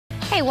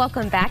Hey,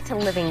 welcome back to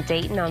Living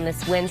Dayton on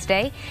this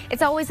Wednesday.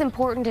 It's always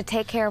important to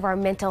take care of our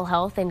mental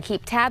health and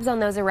keep tabs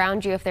on those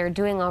around you if they're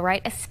doing all right,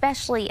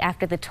 especially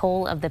after the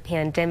toll of the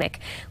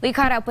pandemic. We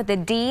caught up with the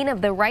dean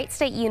of the Wright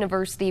State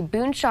University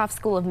Boonshoft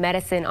School of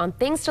Medicine on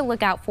things to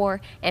look out for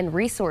and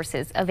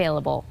resources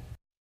available.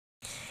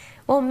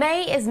 Well,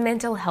 May is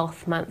Mental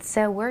Health Month,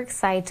 so we're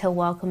excited to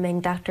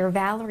welcoming Dr.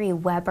 Valerie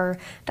Weber.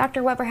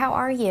 Dr. Weber, how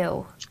are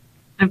you?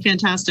 I'm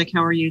fantastic.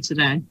 How are you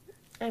today?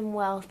 I'm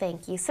well,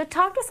 thank you. So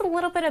talk to us a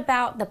little bit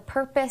about the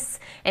purpose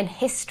and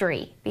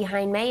history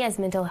behind May as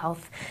Mental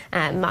Health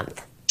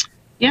Month.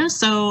 Yeah,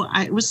 so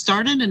it was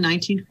started in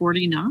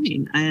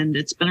 1949, and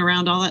it's been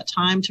around all that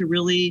time to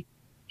really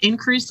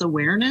increase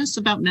awareness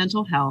about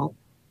mental health,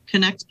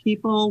 connect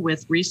people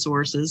with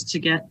resources to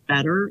get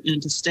better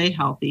and to stay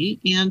healthy,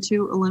 and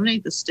to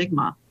eliminate the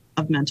stigma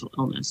of mental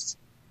illness.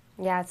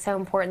 Yeah, it's so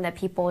important that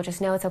people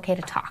just know it's okay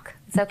to talk.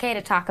 It's okay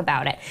to talk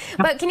about it.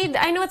 But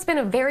I know it's been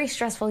a very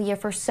stressful year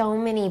for so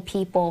many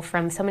people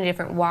from so many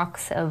different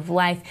walks of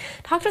life.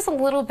 Talk to us a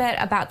little bit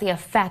about the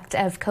effect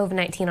of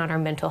COVID-19 on our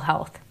mental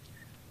health.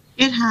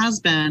 It has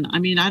been. I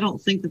mean, I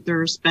don't think that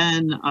there's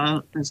been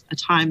a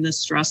time this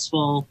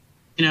stressful,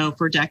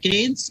 for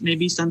decades,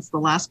 maybe since the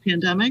last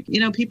pandemic.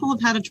 People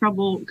have had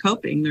trouble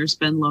coping. There's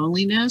been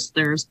loneliness.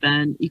 There's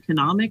been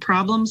economic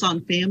problems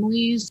on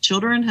families.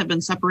 Children have been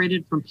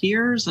separated from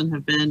peers and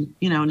have been,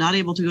 not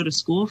able to go to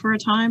school for a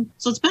time.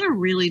 So it's been a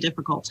really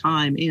difficult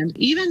time. And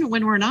even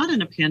when we're not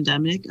in a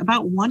pandemic,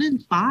 about 1 in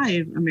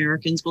 5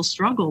 Americans will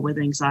struggle with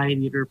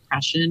anxiety or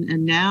depression.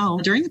 And now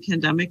during the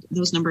pandemic,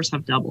 those numbers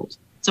have doubled.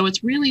 So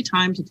it's really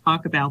time to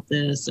talk about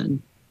this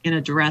and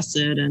address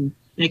it and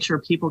make sure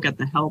people get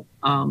the help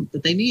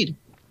that they need.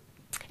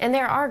 And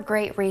there are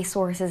great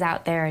resources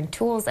out there and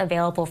tools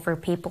available for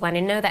people. And I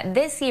know that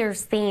this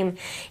year's theme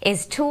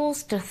is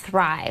Tools to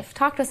Thrive.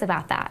 Talk to us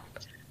about that.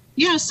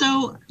 Yeah,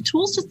 so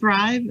Tools to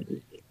Thrive,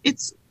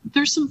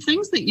 there's some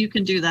things that you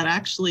can do that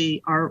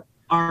actually are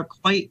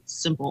quite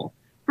simple.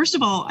 First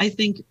of all, I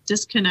think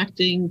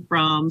disconnecting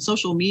from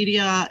social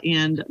media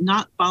and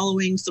not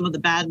following some of the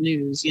bad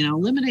news,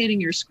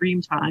 eliminating your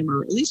screen time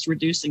or at least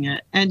reducing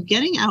it and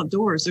getting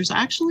outdoors. There's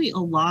actually a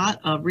lot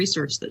of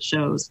research that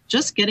shows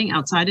just getting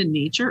outside in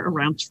nature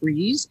around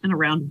trees and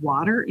around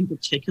water in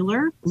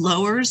particular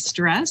lowers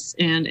stress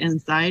and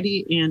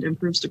anxiety and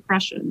improves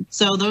depression.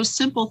 So those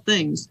simple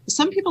things.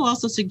 Some people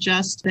also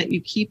suggest that you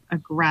keep a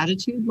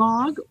gratitude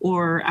log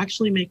or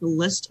actually make a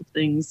list of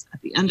things at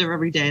the end of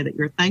every day that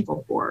you're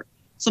thankful for.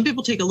 Some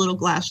people take a little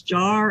glass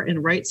jar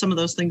and write some of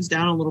those things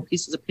down on little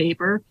pieces of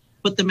paper,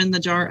 put them in the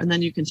jar, and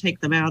then you can take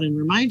them out and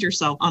remind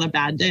yourself on a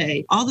bad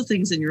day all the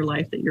things in your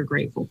life that you're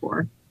grateful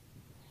for.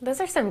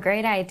 Those are some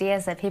great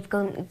ideas that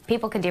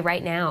people can do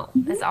right now.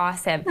 That's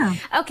awesome. Yeah.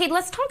 Okay,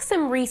 let's talk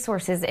some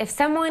resources. If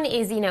someone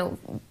is,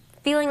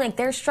 feeling like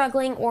they're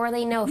struggling or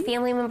they know a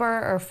family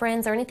member or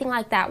friends or anything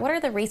like that, what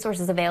are the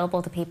resources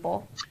available to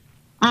people?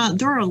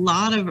 There are a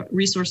lot of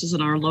resources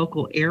in our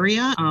local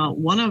area.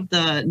 One of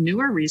the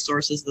newer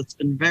resources that's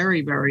been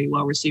very, very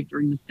well received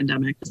during the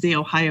pandemic is the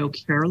Ohio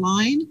Care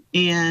Line.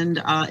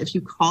 And if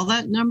you call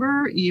that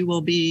number, you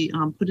will be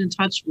put in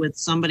touch with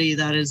somebody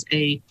that is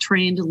a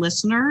trained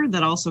listener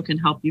that also can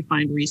help you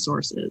find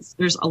resources.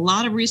 There's a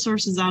lot of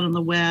resources out on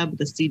the web,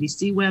 the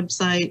CDC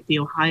website, the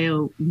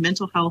Ohio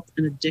Mental Health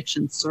and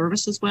Addiction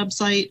Services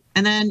website.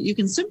 And then you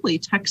can simply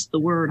text the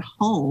word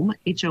HOME,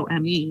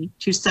 H-O-M-E,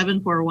 to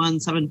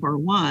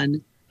 741-741.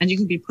 And you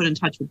can be put in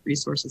touch with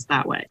resources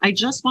that way. I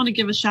just want to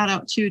give a shout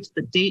out too to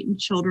the Dayton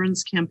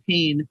Children's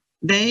Campaign.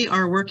 They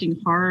are working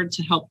hard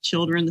to help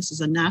children. This is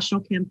a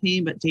national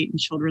campaign, but Dayton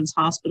Children's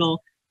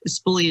Hospital is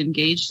fully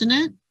engaged in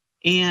it.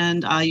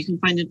 And you can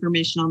find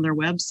information on their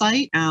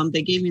website.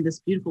 They gave me this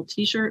beautiful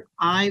t-shirt,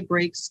 I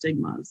Break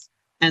Stigmas.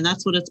 And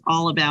that's what it's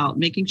all about,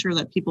 making sure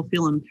that people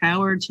feel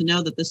empowered to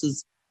know that this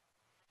is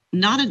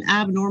not an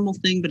abnormal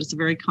thing, but it's a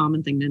very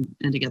common thing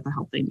and to get the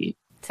help they need.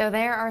 So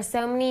there are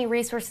so many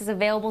resources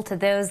available to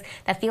those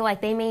that feel like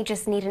they may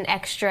just need an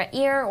extra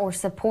ear or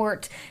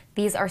support.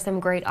 These are some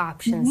great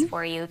options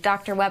for you.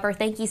 Dr. Weber,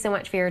 thank you so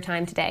much for your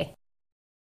time today.